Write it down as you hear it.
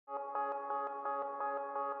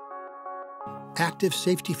Active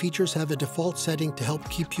safety features have a default setting to help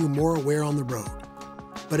keep you more aware on the road.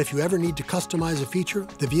 But if you ever need to customize a feature,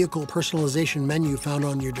 the vehicle personalization menu found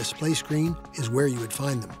on your display screen is where you would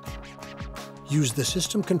find them. Use the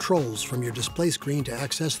system controls from your display screen to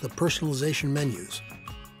access the personalization menus.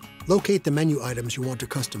 Locate the menu items you want to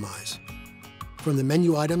customize. From the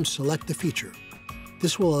menu items, select the feature.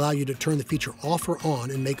 This will allow you to turn the feature off or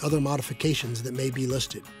on and make other modifications that may be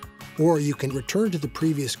listed. Or you can return to the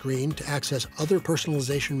previous screen to access other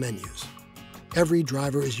personalization menus. Every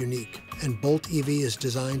driver is unique, and Bolt EV is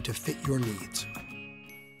designed to fit your needs.